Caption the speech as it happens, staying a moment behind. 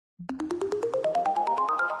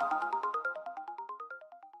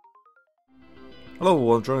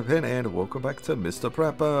Hello, I'm John here and welcome back to Mr.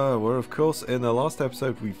 Prepper, where of course in the last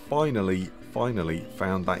episode we finally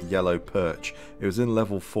found that yellow perch. It was in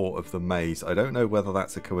level 4 of the maze. I don't know whether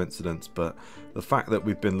that's a coincidence, but the fact that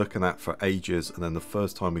we've been looking at for ages and then the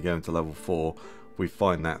first time we go into level 4 we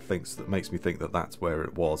find that makes me think that that's where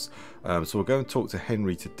it was. So we'll go and talk to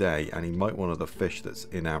Henry today, and he might want one of the fish that's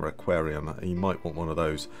in our aquarium. He might want one of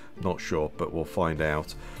those, not sure, but we'll find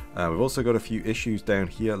out. We've also got a few issues down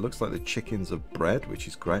here. It looks like the chickens have bred, which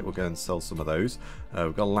is great. We'll go and sell some of those.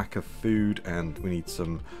 We've got a lack of food and we need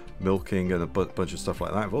some milking and a bunch of stuff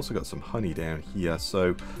like that. We've also got some honey down here,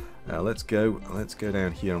 so let's go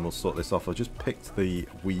down here and we'll sort this off. I just picked the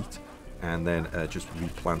wheat and then just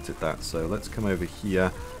replanted that, so let's come over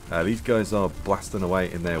here. These guys are blasting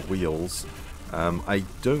away in their wheels. I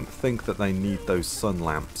don't think that they need those sun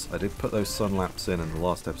lamps. I did put those sun lamps in the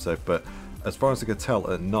last episode, but as far as I can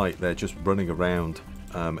tell, at night they're just running around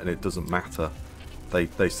and it doesn't matter.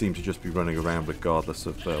 They seem to just be running around regardless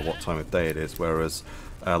of what time of day it is, whereas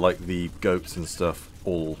like the goats and stuff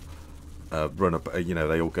all run up,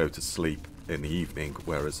 they all go to sleep in the evening,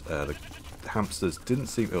 whereas the hamsters didn't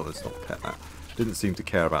seem, oh, let's not pet that, didn't seem to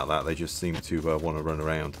care about that. They just seem to want to run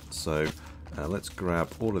around. So let's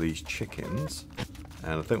grab all of these chickens,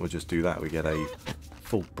 and I think we'll just do that. We get a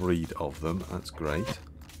full breed of them. That's great.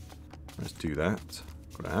 Let's do that.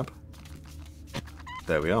 Grab.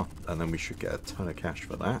 There we are, and then we should get a ton of cash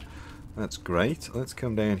for that. That's great. Let's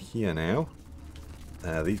come down here now.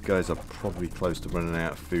 These guys are probably close to running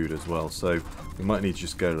out of food as well, so we might need to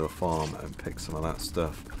just go to the farm and pick some of that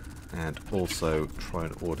stuff, and also try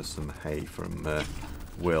and order some hay from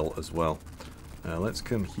Will as well. Let's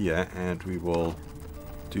come here and we will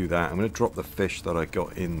do that. I'm going to drop the fish that I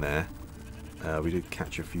got in there. We did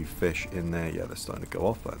catch a few fish in there. Yeah, they're starting to go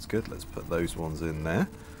off. That's good. Let's put those ones in there.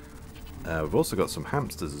 We've also got some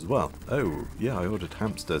hamsters as well. Oh, yeah, I ordered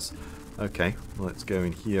hamsters. Okay, let's go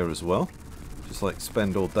in here as well. Just like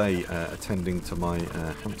spend all day attending to my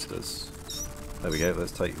hamsters. There we go.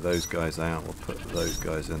 Let's take those guys out. We'll put those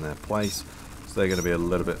guys in their place. So they're going to be a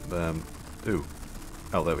little bit...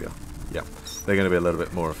 Oh, there we are. Yeah, they're going to be a little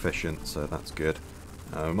bit more efficient, so that's good.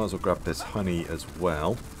 We might as well grab this honey as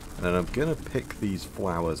well. And then I'm going to pick these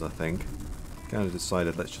flowers, I think. Kind of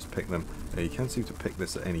decided let's just pick them. You can seem to pick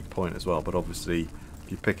this at any point as well, but obviously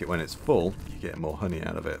if you pick it when it's full, you get more honey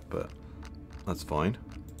out of it, but that's fine.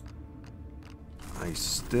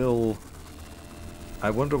 I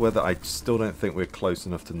wonder whether I still don't think we're close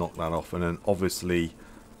enough to knock that off, and then obviously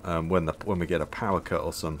when we get a power cut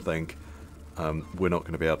or something, we're not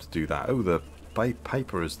going to be able to do that. Oh, the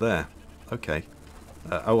paper is there. Okay.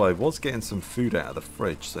 Oh, I was getting some food out of the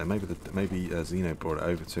fridge, so maybe Zeno brought it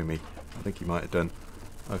over to me. I think he might have done.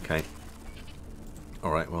 Okay.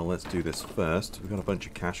 Alright, well, let's do this first. We've got a bunch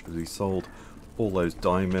of cash because we sold all those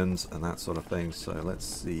diamonds and that sort of thing, so let's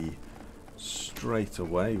see straight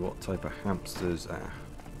away what type of hamsters.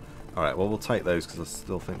 Alright, well, we'll take those because I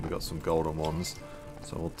still think we've got some golden ones,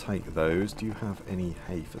 so we'll take those. Do you have any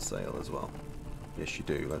hay for sale as well? Yes, you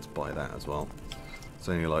do. Let's buy that as well. It's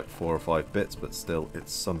only like 4 or 5 bits, but still,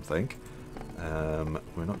 it's something.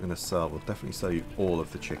 We're not going to sell. We'll definitely sell you all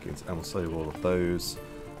of the chickens, and we'll sell you all of those.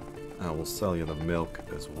 We'll sell you the milk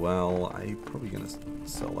as well. I'm probably going to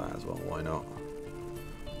sell that as well. Why not?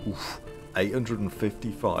 Oof,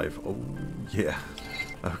 855. Oh, yeah.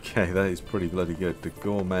 Okay, that is pretty bloody good. The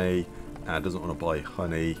gourmet doesn't want to buy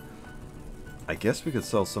honey. I guess we could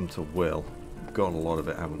sell some to Will. We've got a lot of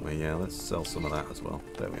it, haven't we? Yeah, let's sell some of that as well.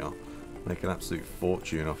 There we are. Make an absolute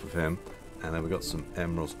fortune off of him. And then we've got some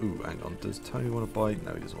emeralds. Ooh, hang on. Does Tony want to buy?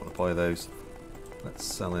 No, he doesn't want to buy those. Let's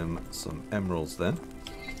sell him some emeralds then.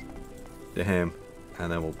 To him.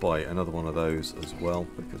 And then we'll buy another one of those as well,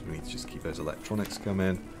 because we need to just keep those electronics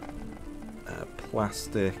coming.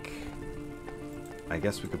 Plastic. I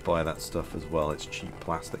guess we could buy that stuff as well. It's cheap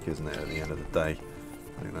plastic, isn't it, at the end of the day?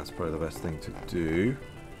 I think that's probably the best thing to do.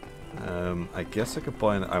 I guess I could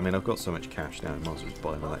buy I mean, I've got so much cash now, I might as well just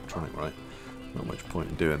buy an electronic, right? Not much point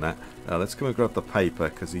in doing that. Let's go and grab the paper,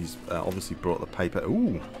 because he's obviously brought the paper.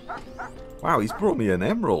 Ooh! Wow, he's brought me an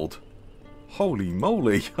emerald! Holy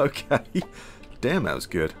moly! Okay. Damn, that was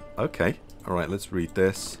good. Okay. Alright, let's read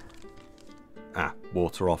this.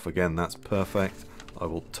 Water off again. That's perfect. I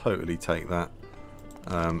will totally take that.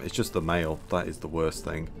 It's just the mail. That is the worst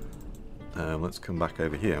thing. Let's come back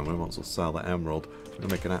over here, and we might as well sell that emerald. We're going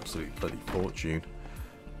to make an absolute bloody fortune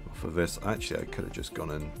off of this. Actually, I could have just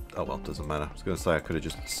gone and... Oh, well, doesn't matter. I was going to say I could have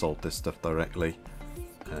just sold this stuff directly.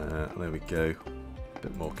 There we go. A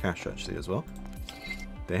bit more cash, actually, as well.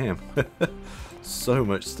 Damn. So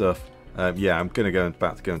much stuff. Yeah, I'm going to go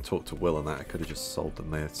about to go and talk to Will on that. I could have just sold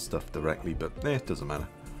them their stuff directly, but it doesn't matter.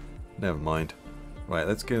 Never mind. Right,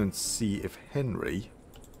 let's go and see if Henry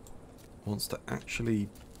wants to actually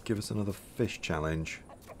give us another fish challenge.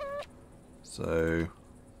 So,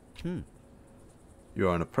 you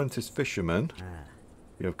are an apprentice fisherman.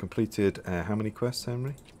 You have completed how many quests,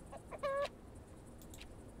 Henry?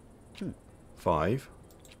 5.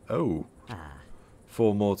 Oh.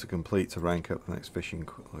 4 more to complete to rank up the next fishing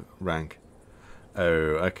rank. Oh,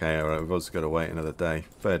 okay, alright, we've also got to wait another day.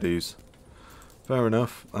 Fair dues. Fair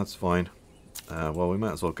enough, that's fine. Well, we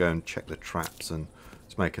might as well go and check the traps and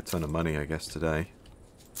let's make a ton of money, I guess, today.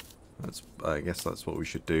 I guess that's what we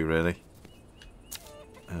should do, really.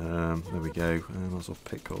 There we go. Might as well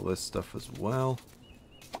pick all this stuff as well.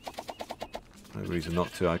 No reason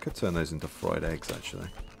not to. I could turn those into fried eggs, actually.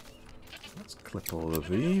 Let's clip all of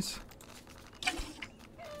these.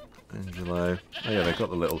 Angelo. Oh yeah, they've got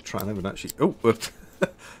the little track. I haven't actually... Oh, whoops.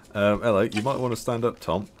 Hello, you might want to stand up,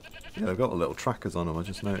 Tom. Yeah, they've got the little trackers on them. I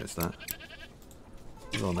just noticed that.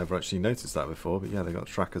 Well, I never actually noticed that before, but yeah, they've got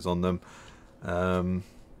trackers on them.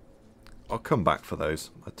 I'll come back for those.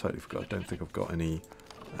 I totally forgot. I don't think I've got any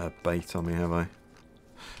bait on me, have I?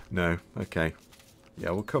 No. Okay.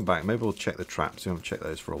 Yeah, we'll come back. Maybe we'll check the traps. We haven't checked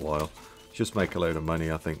those for a while. Just make a load of money,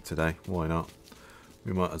 I think, today. Why not?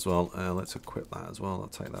 We might as well. Let's equip that as well. I'll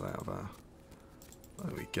take that out of our...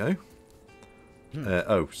 There we go.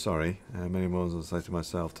 Oh, sorry. Many more than I say to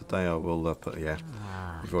myself. Today I will put... Yeah,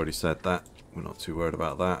 we've already said that. We're not too worried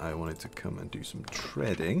about that. I wanted to come and do some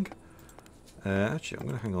trading. Actually, I'm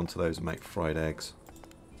going to hang on to those and make fried eggs.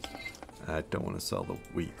 I don't want to sell the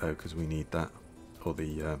wheat, though, because we need that. Or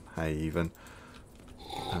the hay, even.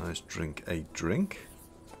 Let's drink a drink.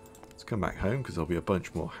 Let's come back home, because there'll be a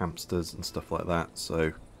bunch more hamsters and stuff like that.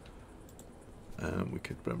 So, we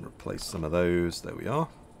could replace some of those. There we are.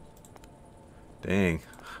 Dang.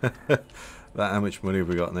 How much money have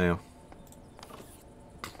we got now?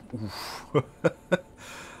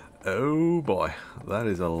 Oh boy, that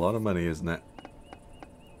is a lot of money, isn't it?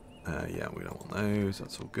 Yeah, we don't want those.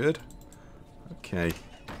 That's all good. Okay.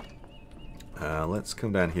 Let's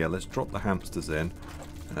come down here. Let's drop the hamsters in.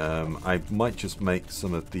 I might just make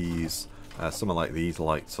some of these, something like these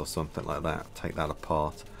lights or something like that. Take that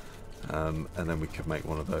apart. And then we could make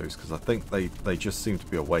one of those, because I think they just seem to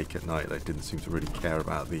be awake at night. They didn't seem to really care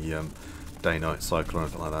about the day-night cycle or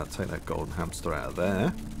anything like that. Take that golden hamster out of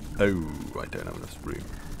there. Oh, I don't have enough room.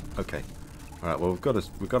 Okay. Alright, well we've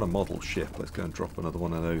got a model ship. Let's go and drop another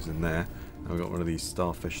one of those in there. And we've got one of these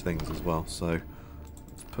starfish things as well. So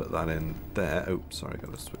let's put that in there. Oh, sorry,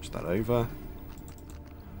 got to switch that over.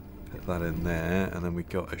 Put that in there, and then we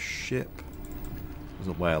got a ship.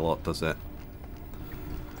 Doesn't weigh a lot, does it?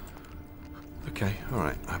 Okay,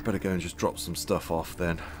 alright. I better go and just drop some stuff off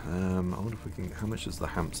then. I wonder if we can... How much does the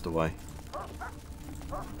hamster weigh?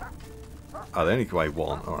 Oh, they only can weigh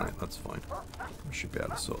 1. Alright, that's fine. We should be able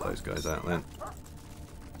to sort those guys out then.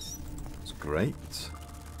 That's great.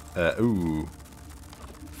 Ooh.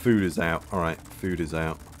 Food is out. Alright, food is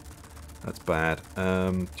out. That's bad.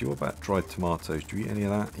 Do you want about dried tomatoes? Do you eat any of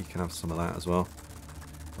that? You can have some of that as well.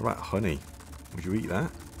 What about honey? Would you eat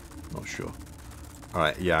that? Not sure.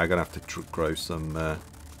 Alright, yeah, I'm going to have to grow some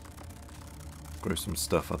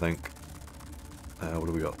stuff, I think. What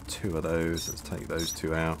do we got? 2 of those. Let's take those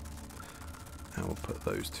 2 out. And we'll put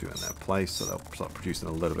those 2 in their place, so they'll start producing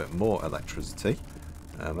a little bit more electricity.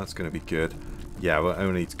 That's going to be good. Yeah, we'll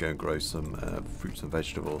only need to go and grow some fruits and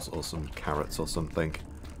vegetables, or some carrots or something.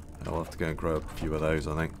 We'll have to go and grow a few of those,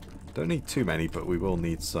 I think. Don't need too many, but we will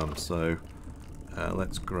need some. So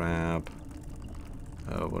let's grab...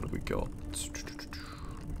 what have we got?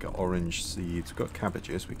 We've got orange seeds. We've got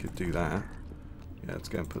cabbages. We could do that. Yeah, let's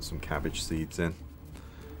go and put some cabbage seeds in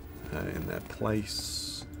their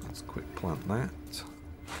place. Let's quick plant that,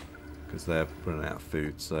 because they're running out of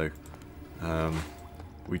food. So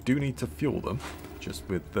we do need to fuel them, just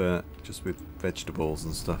with vegetables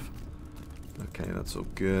and stuff. Okay, that's all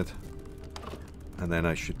good. And then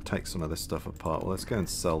I should take some of this stuff apart. Well, let's go and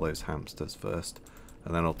sell those hamsters first,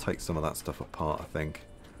 and then I'll take some of that stuff apart. I think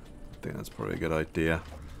that's probably a good idea.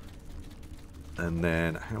 And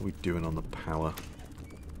then, how are we doing on the power?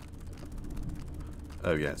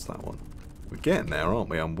 Oh yeah, it's that one. We're getting there, aren't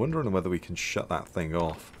we? I'm wondering whether we can shut that thing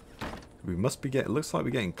off. We must be getting... It looks like we're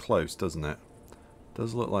getting close, doesn't it?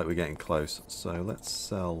 Does look like we're getting close. So let's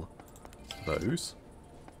sell those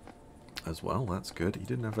as well. That's good. He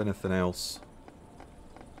didn't have anything else.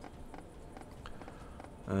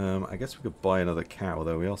 I guess we could buy another cow,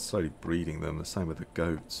 though. We are slowly breeding them. The same with the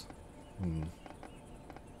goats.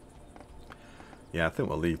 Yeah, I think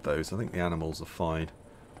we'll leave those. I think the animals are fine.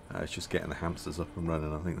 It's just getting the hamsters up and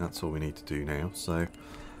running. I think that's all we need to do now. So,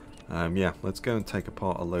 yeah, let's go and take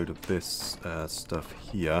apart a load of this stuff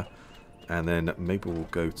here. And then maybe we'll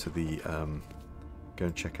go to the... go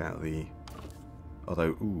and check out the... Although,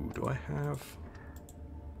 ooh, do I have...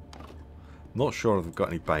 I'm not sure if I've got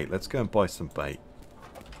any bait. Let's go and buy some bait.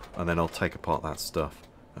 And then I'll take apart that stuff.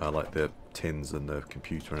 Like the tins and the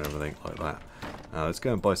computer and everything like that. Let's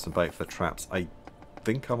go and buy some bait for traps. I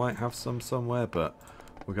think I might have some somewhere, but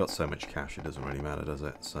we've got so much cash it doesn't really matter, does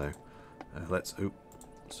it? So let's... Oop,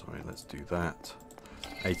 sorry, let's do that.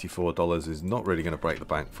 $84 is not really going to break the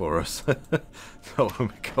bank for us. Not when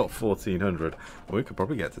we got 1400. Well, we could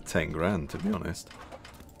probably get to 10 grand, to be honest.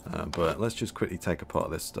 But let's just quickly take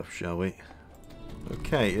apart this stuff, shall we?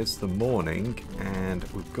 Okay, it's the morning, and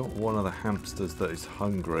we've got one of the hamsters that is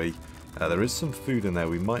hungry. There is some food in there.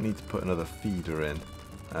 We might need to put another feeder in.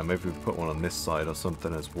 Maybe we put one on this side or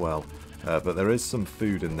something as well. But there is some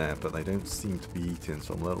food in there, but they don't seem to be eating,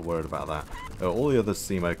 so I'm a little worried about that. All the others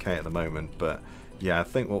seem okay at the moment, but yeah, I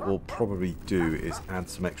think what we'll probably do is add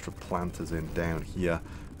some extra planters in down here.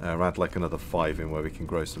 Add like another 5 in where we can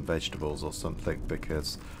grow some vegetables or something,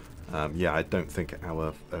 because yeah, I don't think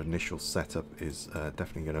our initial setup is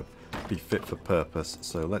definitely going to be fit for purpose.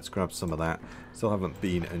 So let's grab some of that. Still haven't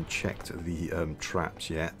been and checked the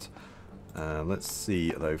traps yet. Let's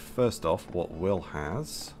see though, first off, what Will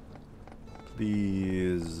has.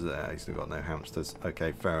 These... he's still got no hamsters.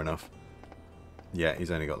 Okay, fair enough. Yeah,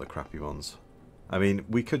 he's only got the crappy ones. I mean,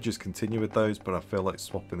 we could just continue with those, but I feel like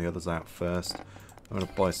swapping the others out first. I'm going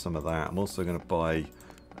to buy some of that. I'm also going to buy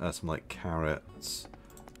some like carrots.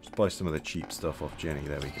 Just buy some of the cheap stuff off Jenny.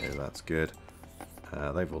 There we go, that's good.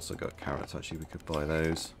 They've also got carrots, actually. We could buy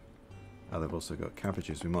those. They've also got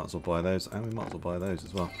cabbages. We might as well buy those, and we might as well buy those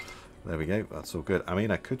as well. There we go, that's all good. I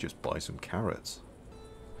mean, I could just buy some carrots.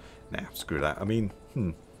 Nah, screw that. I mean,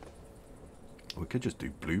 we could just do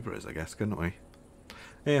blueberries, I guess, couldn't we?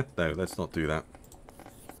 Yeah, no, let's not do that.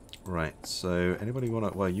 Right, so anybody want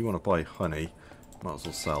to... Well, you want to buy honey. Might as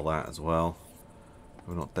well sell that as well.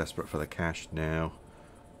 We're not desperate for the cash now.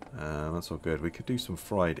 That's all good. We could do some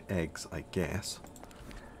fried eggs, I guess.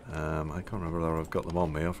 I can't remember whether I've got them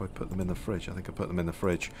on me or if I put them in the fridge. I think I put them in the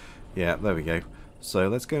fridge. Yeah, there we go. So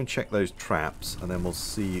let's go and check those traps, and then we'll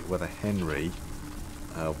see whether Henry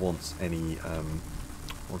wants any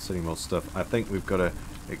more stuff. I think we've got to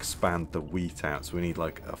expand the wheat out, so we need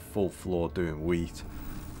like a full floor doing wheat,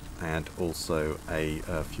 and also a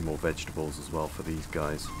few more vegetables as well for these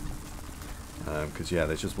guys. Because yeah,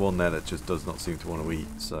 there's just one there that just does not seem to want to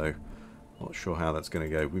eat, so not sure how that's going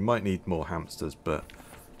to go. We might need more hamsters, but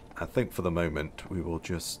I think for the moment we will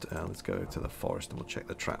just let's go to the forest and we'll check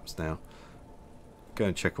the traps now. Go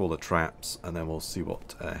and check all the traps, and then we'll see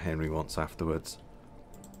what Henry wants afterwards.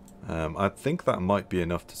 I think that might be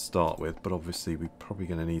enough to start with, but obviously we're probably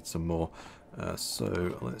going to need some more.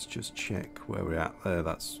 So let's just check where we're at. There,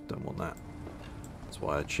 that's, don't want that. That's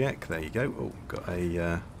why I check. There you go. Oh, got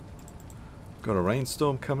a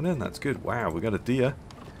rainstorm coming in. That's good. Wow, we got a deer.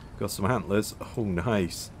 Got some antlers. Oh,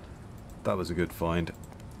 nice. That was a good find.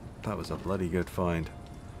 That was a bloody good find.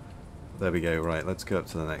 There we go. Right, let's go up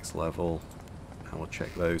to the next level. And we'll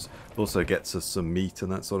check those. Also gets us some meat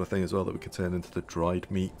and that sort of thing as well that we could turn into the dried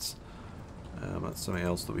meats. That's something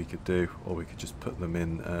else that we could do. Or we could just put them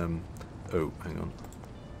in... oh, hang on.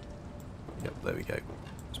 Yep, there we go.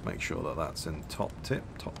 Just make sure that that's in top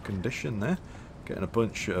condition there. Getting a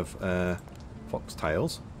bunch of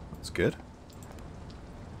foxtails. That's good.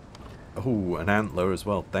 Oh, an antler as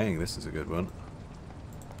well. Dang, this is a good one.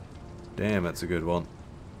 Damn, that's a good one.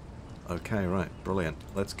 Okay, right, brilliant.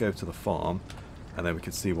 Let's go to the farm, and then we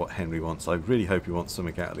can see what Henry wants. I really hope he wants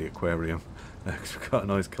something out of the aquarium, because we've got a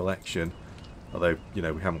nice collection. Although, you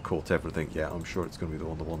know, we haven't caught everything yet. I'm sure it's going to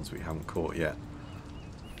be the ones we haven't caught yet.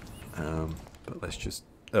 But let's just...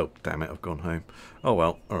 Oh, damn it, I've gone home. Oh,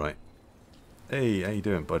 well, alright. Hey, how you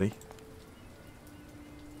doing, buddy?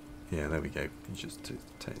 Yeah, there we go. He's just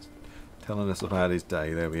telling us about his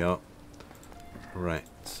day. There we are. Right.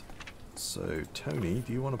 So, Tony,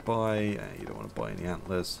 do you want to buy... you don't want to buy any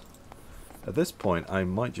antlers. At this point, I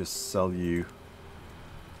might just sell you...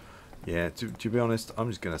 Yeah, to be honest, I'm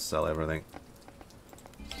just going to sell everything.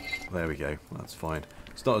 There we go. That's fine.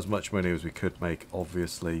 It's not as much money as we could make,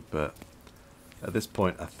 obviously, but at this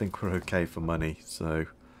point, I think we're okay for money. So,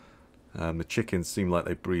 the chickens seem like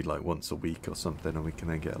they breed like once a week or something, and we can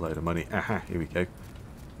then get a load of money. Aha, here we go.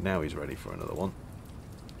 Now he's ready for another one.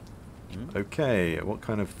 Okay, what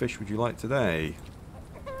kind of fish would you like today?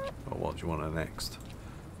 Or what do you want next?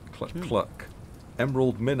 Cluck, cluck.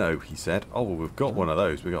 Emerald minnow, he said. Oh, well, we've got one of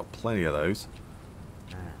those. We've got plenty of those.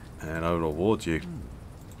 And I will reward you.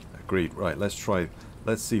 Agreed. Right, let's try.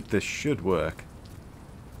 Let's see if this should work.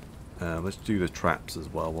 Let's do the traps as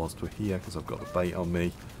well whilst we're here, because I've got the bait on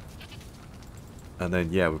me. And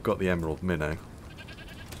then, yeah, we've got the emerald minnow.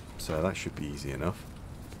 So that should be easy enough.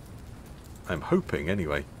 I'm hoping,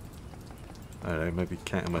 anyway. I don't know, maybe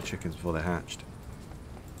counting my chickens before they're hatched.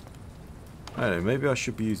 I don't know, maybe I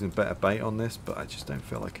should be using better bait on this, but I just don't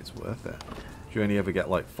feel like it's worth it. Do you only ever get,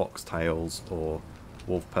 like, foxtails or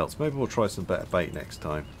wolf pelts? Maybe we'll try some better bait next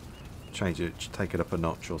time. Change it, take it up a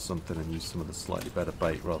notch or something and use some of the slightly better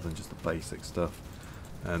bait rather than just the basic stuff.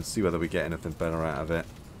 And see whether we get anything better out of it.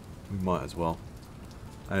 We might as well.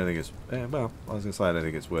 I don't think it's... well, I was going to say I don't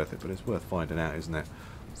think it's worth it, but it's worth finding out, isn't it?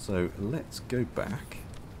 So let's go back.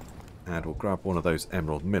 And we'll grab one of those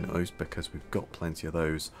emerald minnows because we've got plenty of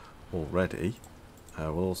those already.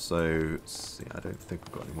 We'll also see, I don't think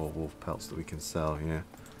we've got any more wolf pelts that we can sell here.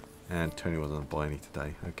 And Tony wasn't going to buy any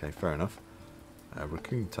today. Okay, fair enough.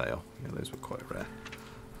 Raccoon tail. Yeah, those were quite rare.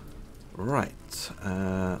 Right,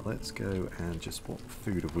 let's go and just, what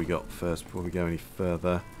food have we got first before we go any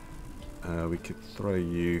further? We could throw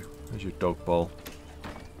you, there's your dog bowl.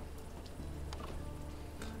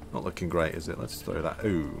 Not looking great, is it? Let's throw that.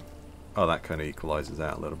 Ooh. Oh, that kind of equalises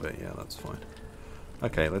out a little bit. Yeah, that's fine.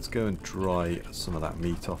 Okay, let's go and dry some of that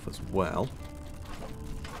meat off as well.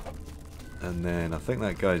 And then I think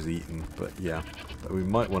that guy's eaten, but yeah. But we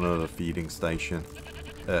might want another feeding station.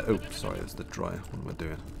 Oh, sorry, that's the dryer. What am I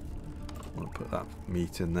doing? I want to put that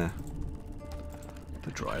meat in there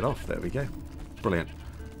to dry it off. There we go. Brilliant.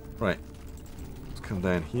 Right. Let's come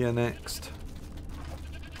down here next.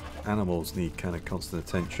 Animals need kind of constant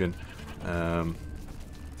attention.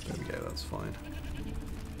 There we go, that's fine.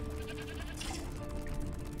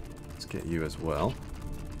 Let's get you as well.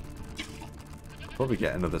 Probably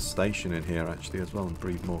get another station in here actually as well and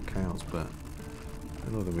breed more cows, but I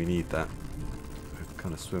don't know whether we need that. We're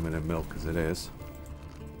kind of swimming in milk as it is.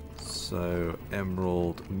 So,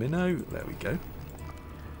 emerald minnow, there we go.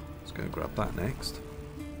 Let's go and grab that next.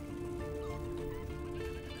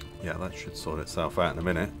 Yeah, that should sort itself out in a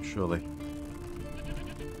minute, surely.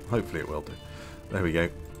 Hopefully it will do. There we go.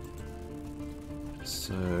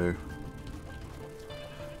 So...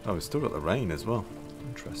 oh, we've still got the rain as well.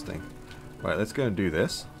 Interesting. Right, let's go and do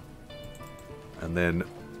this. And then,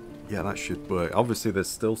 yeah, that should work. Obviously, there's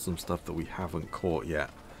still some stuff that we haven't caught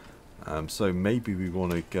yet. So maybe we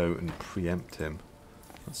want to go and preempt him.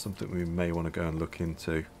 That's something we may want to go and look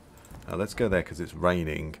into. Let's go there because it's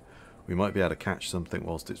raining. We might be able to catch something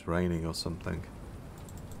whilst it's raining or something.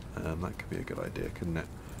 That could be a good idea, couldn't it?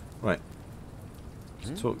 Right.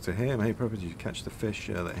 Let's talk to him. Hey, Pepper, did you catch the fish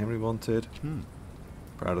that Henry wanted?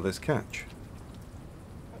 Proud of this catch.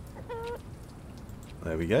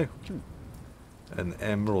 There we go. An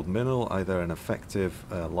emerald minnow, either an effective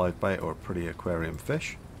live bait or a pretty aquarium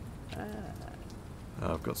fish.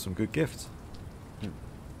 I've got some good gifts. Oh,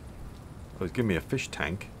 he's given me a fish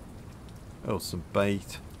tank. Oh, some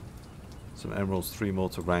bait. Some emeralds, 3 more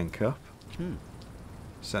to rank up.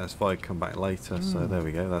 Satisfied, come back later. So there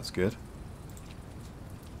we go, that's good.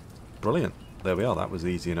 Brilliant. There we are, that was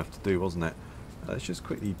easy enough to do, wasn't it? Let's just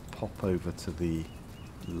quickly pop over to the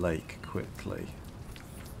lake quickly.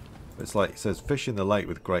 It's like it says, fish in the lake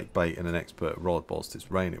with great bait and an expert rod whilst it's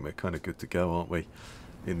raining. We're kind of good to go, aren't we?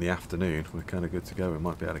 In the afternoon, we're kind of good to go. We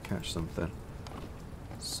might be able to catch something.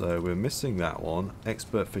 So we're missing that one.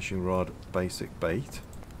 Expert fishing rod, basic bait.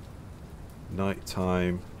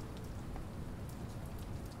 Nighttime.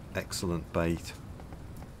 Excellent bait.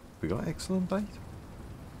 We got excellent bait?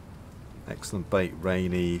 Excellent bait,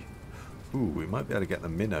 rainy. Ooh, we might be able to get the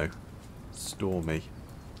minnow. Stormy.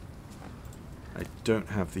 I don't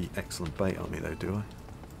have the excellent bait on me though, do I?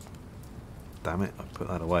 Damn it, I put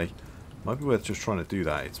that away. Might be worth just trying to do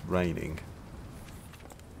that, it's raining.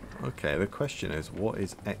 Okay, the question is, what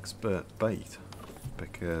is expert bait?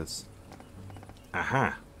 Because...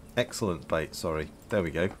 aha! Excellent bait, sorry. There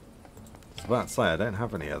we go. I was about to say, I don't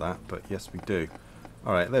have any of that, but yes we do.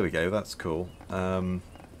 Alright, there we go, that's cool.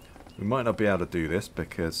 We might not be able to do this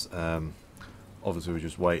because obviously we're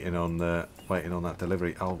just waiting on that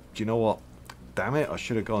delivery. Oh, do you know what? Damn it, I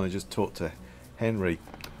should have gone and just talked to Henry.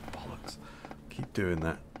 Bollocks. Keep doing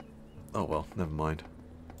that. Oh well, never mind.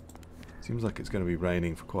 Seems like it's going to be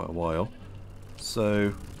raining for quite a while.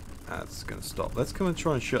 So, that's going to stop. Let's come and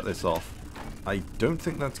try and shut this off. I don't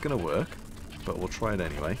think that's going to work, but we'll try it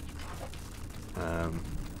anyway.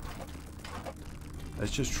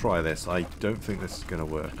 Let's just try this. I don't think this is going to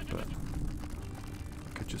work, but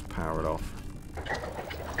I could just power it off.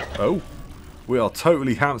 Oh! We are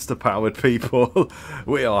totally hamster powered, people.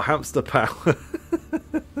 We are hamster powered.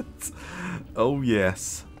 Oh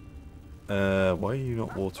yes. Why are you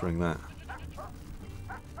not watering that?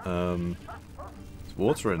 There's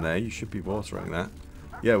water in there. You should be watering that.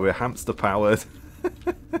 Yeah, we're hamster powered.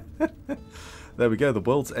 There we go. The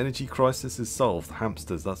world's energy crisis is solved.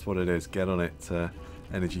 Hamsters, that's what it is. Get on it,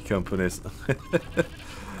 energy companies.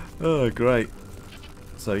 Oh, great.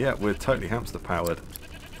 So yeah, we're totally hamster powered.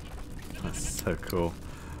 That's so cool.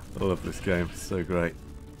 I love this game. It's so great.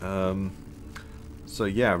 So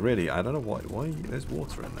yeah, really, I don't know why there's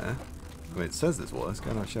water in there. I mean, it says there's water. Let's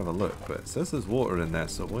go and actually have a look. But it says there's water in there,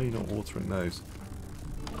 so why are you not watering those?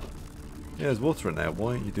 Yeah, there's water in there.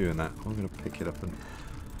 Why aren't you doing that? I'm going to pick it up and...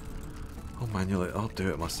 I'll manually... I'll do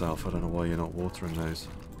it myself. I don't know why you're not watering those.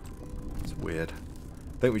 It's weird.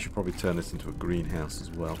 I think we should probably turn this into a greenhouse as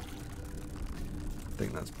well. I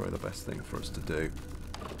think that's probably the best thing for us to do.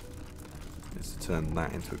 Is to turn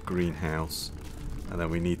that into a greenhouse. And then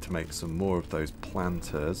we need to make some more of those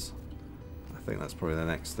planters. I think that's probably the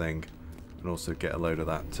next thing. And also get a load of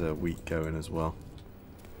that wheat going as well.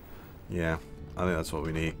 Yeah, I think that's what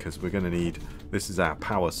we need, because we're going to need... This is our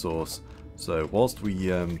power source. So whilst we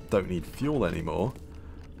don't need fuel anymore,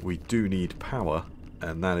 we do need power.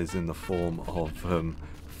 And that is in the form of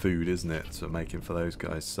food, isn't it? So making for those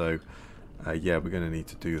guys. So yeah, we're going to need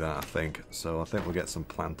to do that, I think. So I think we'll get some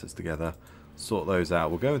planters together. Sort those out.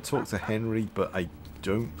 We'll go and talk to Henry, but I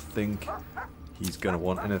don't think he's going to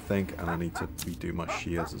want anything. And I need to redo my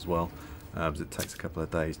shears as well. Because it takes a couple of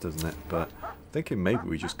days, doesn't it? But I'm thinking maybe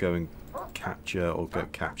we just go and capture, or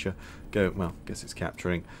well, I guess it's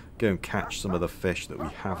capturing, go and catch some of the fish that we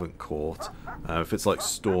haven't caught. If it's like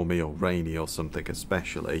stormy or rainy or something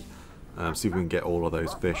especially, see if we can get all of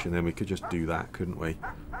those fish, and then we could just do that, couldn't we?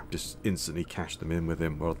 Just instantly catch them in with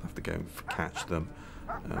him, rather than have to go and catch them.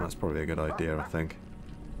 That's probably a good idea, I think.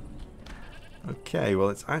 Okay, well,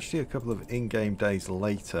 it's actually a couple of in-game days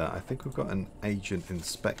later. I think we've got an agent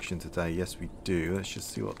inspection today. Yes, we do. Let's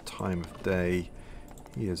just see what time of day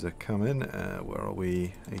he is coming. Where are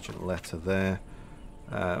we? Agent letter there.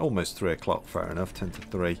 Almost 3 o'clock, fair enough, 10 to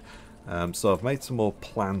 3. So I've made some more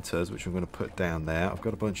planters, which I'm going to put down there. I've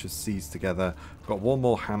got a bunch of seeds together. I've got one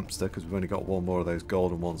more hamster, because we've only got one more of those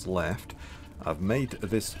golden ones left. I've made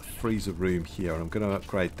this freezer room here, and I'm going to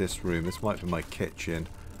upgrade this room. This might be my kitchen.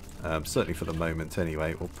 Certainly for the moment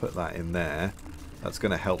anyway. We'll put that in there. That's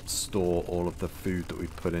going to help store all of the food that we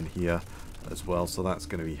put in here as well, so that's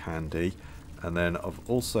going to be handy. And then I've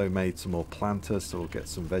also made some more planters, so we'll get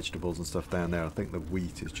some vegetables and stuff down there. I think the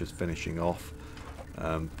wheat is just finishing off.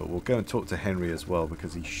 But we'll go and talk to Henry as well,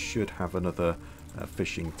 because he should have another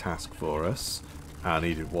fishing task for us. I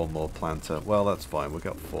needed one more planter. Well, that's fine. We've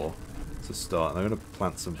got 4 to start. And I'm going to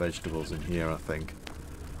plant some vegetables in here, I think.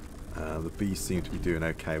 The bees seem to be doing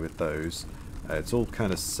okay with those. It's all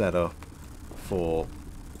kind of set up for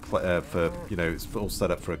you know, it's all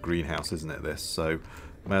set up for a greenhouse, isn't it, this? So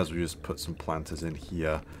may as well just put some planters in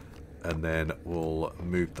here, and then we'll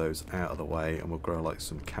move those out of the way, and we'll grow like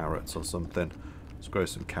some carrots or something. Let's grow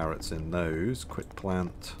some carrots in those. Quick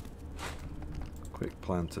plant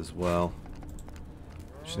as well.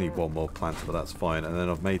 Just need one more planter, but that's fine. And then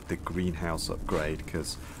I've made the greenhouse upgrade,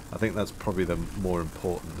 because I think that's probably the more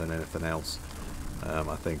important than anything else.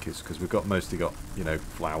 I think is because we've mostly got, you know,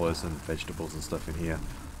 flowers and vegetables and stuff in here.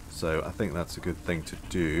 So I think that's a good thing to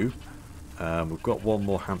do. We've got one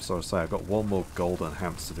more hamster. I say I've got one more golden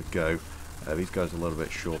hamster to go. These guys are a little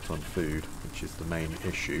bit short on food, which is the main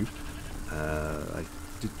issue. I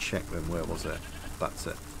did check them. Where was it? That's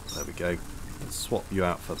it. There we go. Let's swap you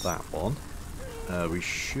out for that one. We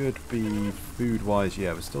should be food-wise.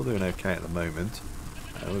 Yeah, we're still doing okay at the moment.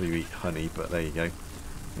 Whether you eat honey, but there you go.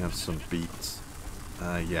 You have some beets.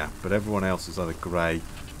 Yeah, but everyone else is either grey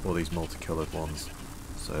or these multicoloured ones.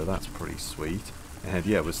 So that's pretty sweet. And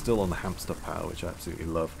yeah, we're still on the hamster power, which I absolutely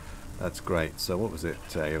love. That's great. So what was it?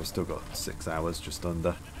 I've still got 6 hours, just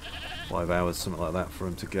under 5 hours, something like that for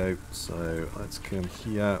him to go. So let's come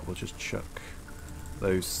here. We'll just chuck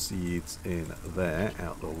those seeds in there,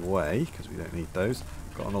 out the way, because we don't need those.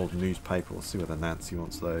 Got an old newspaper. We'll see whether Nancy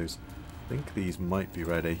wants those. I think these might be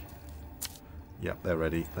ready. Yep, they're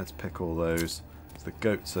ready. Let's pick all those. So the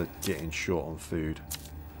goats are getting short on food.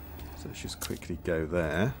 So let's just quickly go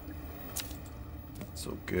there. That's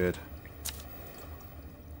all good.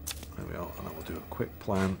 There we are, and then we'll do a quick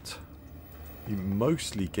plant. You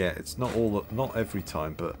mostly get, it's not every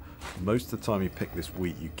time, but most of the time you pick this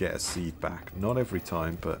wheat, you get a seed back. Not every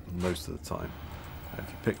time, but most of the time. And if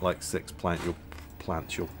you pick like 6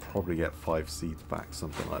 plants, you'll probably get 5 seeds back,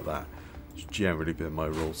 something like that. It's generally been my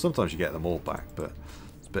rule. Sometimes you get them all back, but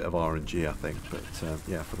it's a bit of RNG, I think. But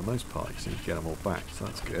yeah, for the most part, you seem to get them all back, so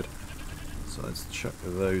that's good. So let's chuck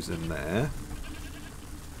those in there.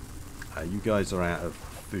 You guys are out of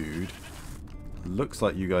food. Looks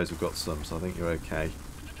like you guys have got some, so I think you're okay.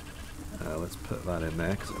 Let's put that in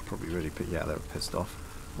there, because it'll probably really put... Yeah, they were pissed off.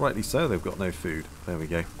 Rightly so, they've got no food. There we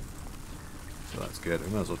go. So that's good.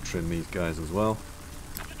 We might as well trim these guys as well.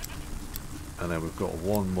 And then we've got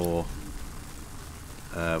one more.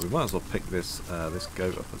 We might as well pick this this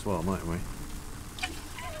goat up as well, mightn't we?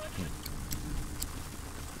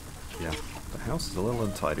 Yeah, the house is a little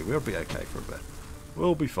untidy. We'll be okay for a bit.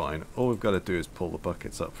 We'll be fine. All we've got to do is pull the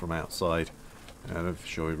buckets up from outside. I'm not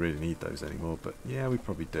sure we really need those anymore, but yeah, we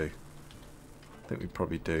probably do. I think we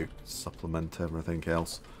probably do. Supplement everything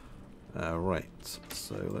else. Right,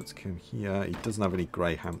 so let's come here. He doesn't have any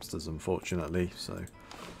grey hamsters, unfortunately, so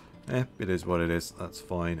it is what it is. That's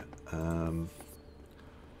fine.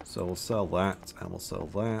 So we'll sell that, and we'll sell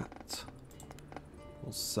that.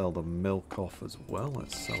 We'll sell the milk off as well.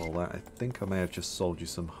 Let's sell all that. I think I may have just sold you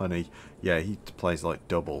some honey. Yeah, he plays like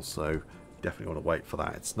double, so definitely want to wait for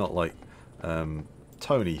that. It's not like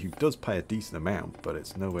Tony, who does pay a decent amount, but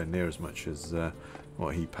it's nowhere near as much as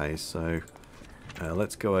what he pays. So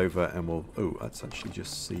let's go over and we'll... Oh, that's actually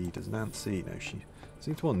just C. Does Nancy... No, she doesn't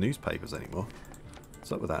seem to want newspapers anymore.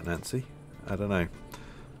 What's up with that, Nancy? I don't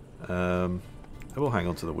know. We'll hang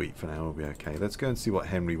on to the wheat for now. We'll be okay. Let's go and see what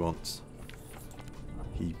Henry wants.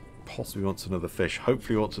 He possibly wants another fish.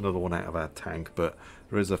 Hopefully he wants another one out of our tank, but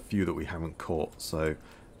there is a few that we haven't caught, so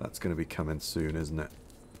that's going to be coming soon, isn't it?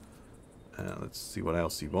 Let's see what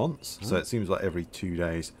else he wants. So it seems like every 2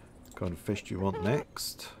 days. What kind of fish do you want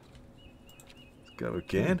next? Let's go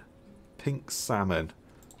again. Pink salmon.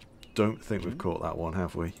 Don't think we've caught that one,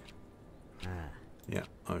 have we? Yeah,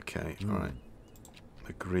 okay, alright.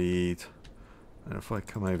 Agreed. And if I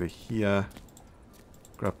come over here,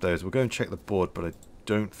 grab those. We'll go and check the board, but I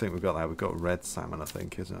don't think we've got that. We've got red salmon, I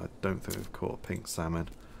think, isn't it? I don't think we've caught pink salmon.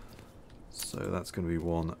 So that's going to be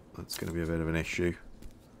one. That's going to be a bit of an issue.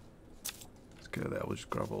 Let's go there. We'll just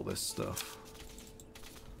grab all this stuff.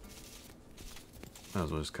 Might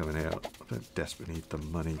as well just come in here. I don't desperately need the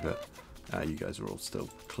money, but you guys are all still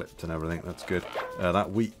clipped and everything. That's good. That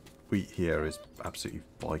wheat here is absolutely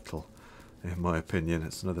vital, in my opinion.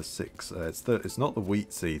 It's another 6. It's not the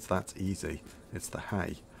wheat seeds. That's easy. It's the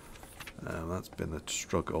hay. That's been the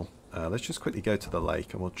struggle. Let's just quickly go to the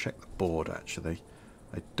lake and we'll check the board, actually.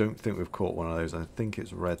 I don't think we've caught one of those. I think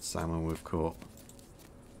it's red salmon we've caught.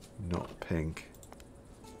 Not pink.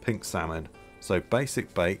 Pink salmon. So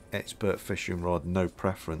basic bait, expert fishing rod, no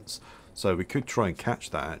preference. So we could try and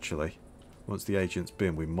catch that, actually. Once the agent's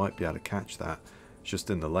been, we might be able to catch that. It's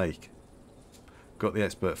just in the lake. Got the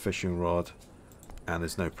expert fishing rod, and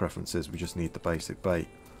there's no preferences. We just need the basic bait.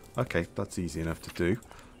 Okay, that's easy enough to do.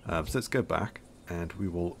 So let's go back, and we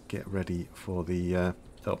will get ready for the...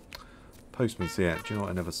 oh, postman's here. Do you know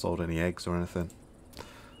what? I never sold any eggs or anything.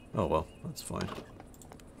 Oh well, that's fine.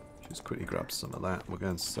 Just quickly grab some of that. We're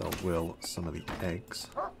going to sell Will some of the eggs.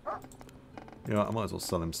 You know what? I might as well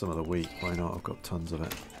sell him some of the wheat. Why not? I've got tons of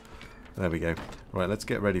it. There we go. Right, let's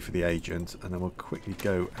get ready for the agent, and then we'll quickly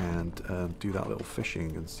go and do that little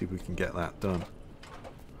fishing and see if we can get that done.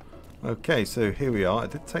 Okay, so here we are. I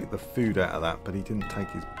did take the food out of that, but he didn't take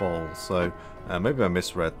his bowl, so maybe I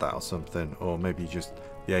misread that or something, or maybe just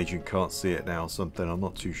the agent can't see it now or something. I'm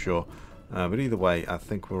not too sure. But either way, I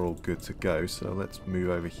think we're all good to go. So let's move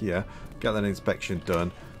over here, get that inspection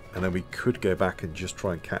done, and then we could go back and just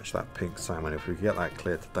try and catch that pink salmon. If we could get that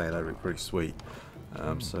clear today, that would be pretty sweet.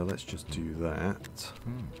 So let's just do that.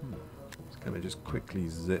 It's going to just quickly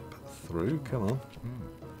zip through. Come on.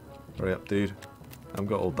 Hurry up, dude. I haven't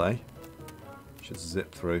got all day. Just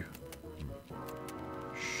zip through.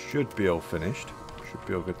 Should be all finished. Should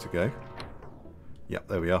be all good to go. Yep,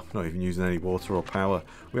 there we are. Not even using any water or power.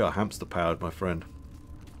 We are hamster powered, my friend.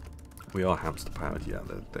 We are hamster powered. Yeah,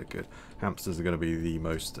 they're good. Hamsters are going to be the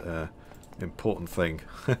most important thing.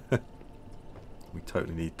 We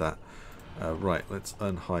totally need that. Right, let's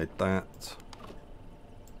unhide that.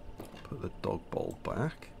 Put the dog bowl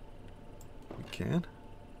back. We can.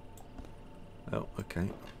 Oh, okay.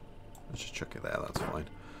 Let's just chuck it there. That's fine.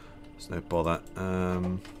 There's no bother.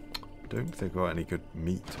 Don't think I've got any good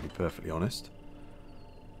meat, to be perfectly honest.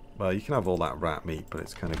 Well, you can have all that rat meat, but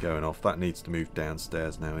it's kind of going off. That needs to move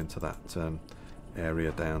downstairs now into that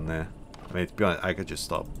area down there. I mean, to be honest, I could just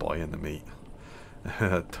start buying the meat.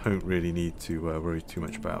 Don't really need to worry too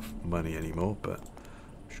much about money anymore, but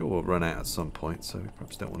I'm sure we'll run out at some point, so we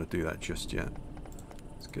perhaps don't want to do that just yet.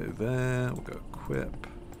 Let's go there. We'll go equip.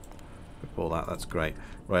 Equip all that. That's great.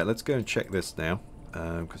 Right, let's go and check this now,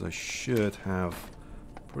 because I should have...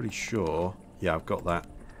 Pretty sure... Yeah, I've got that.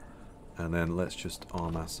 And then let's just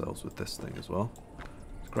arm ourselves with this thing as well.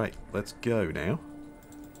 Great. Let's go now.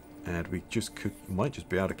 And we just might just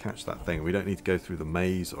be able to catch that thing. We don't need to go through the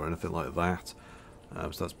maze or anything like that.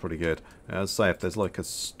 So that's pretty good. As I say, if there's like a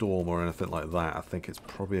storm or anything like that, I think it's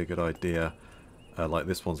probably a good idea. Like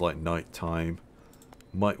this one's like night time.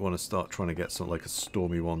 Might want to start trying to get something like a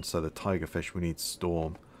stormy one. So the tigerfish, we need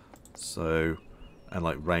storm. So, and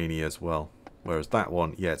like rainy as well. Whereas that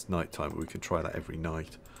one, yeah, it's night time, but we can try that every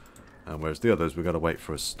night. Whereas the others, we've got to wait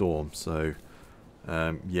for a storm. So,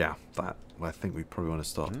 yeah, that I think we probably want to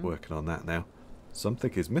start working on that now.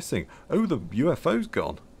 Something is missing. Oh, the UFO's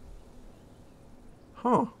gone.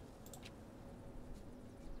 Huh.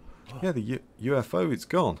 Yeah, the UFO, it's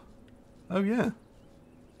gone. Oh, yeah.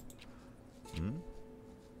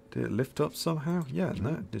 Did it lift up somehow? Yeah,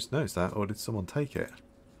 no, just noticed that. Or did someone take it?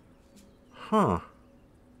 Huh.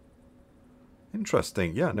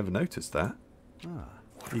 Interesting. Yeah, I never noticed that.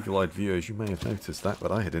 Eagle-eyed viewers, you may have noticed that,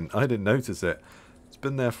 but I didn't notice it. It's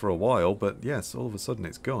been there for a while, but yes, all of a sudden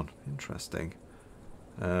it's gone. Interesting.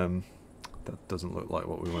 That doesn't look like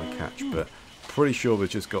what we want to catch, but pretty sure we've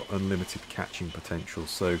just got unlimited catching potential,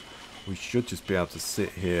 so we should just be able to sit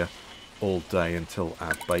here all day until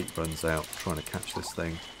our bait runs out trying to catch this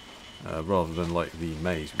thing, rather than like the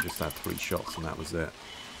maze. We just had 3 shots and that was it.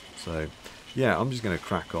 So yeah, I'm just going to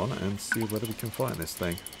crack on and see whether we can find this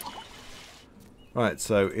thing. Right,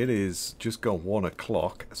 so it is just gone 1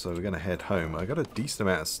 o'clock, so we're going to head home. I got a decent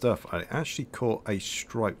amount of stuff. I actually caught a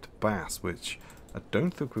striped bass, which I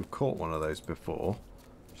don't think we've caught one of those before.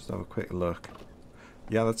 Just have a quick look.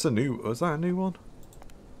 Yeah, that's a new... Was that a new one?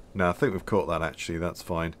 No, I think we've caught that actually. That's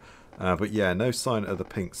fine. But yeah, no sign of the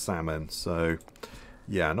pink salmon. So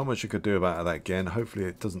yeah, not much you could do about that again. Hopefully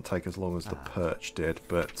it doesn't take as long as the perch did.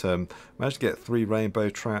 But managed to get 3 rainbow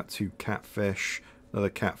trout, 2 catfish, another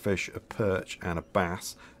catfish, a perch and a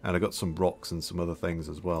bass. And I got some rocks and some other things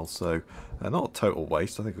as well. So not a total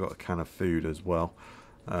waste. I think I got a can of food as well.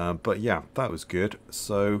 But yeah, that was good.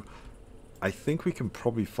 So I think we can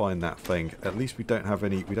probably find that thing. At least we don't have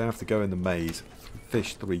any. We don't have to go in the maze,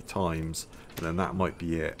 fish 3 times, and then that might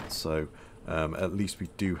be it. So at least we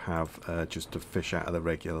do have just to fish out of the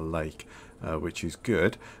regular lake, which is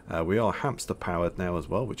good. We are hamster powered now as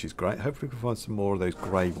well, which is great. Hopefully we can find some more of those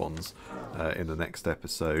grey ones in the next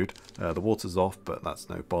episode. The water's off, but that's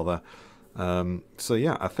no bother. So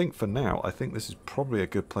yeah, I think for now, I think this is probably a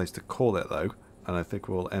good place to call it though. And I think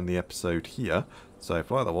we'll end the episode here. So if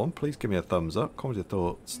you like that one, please give me a thumbs up, comment your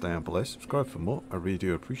thoughts down below, subscribe for more. I really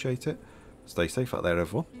do appreciate it. Stay safe out there,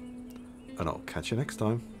 everyone. And I'll catch you next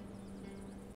time.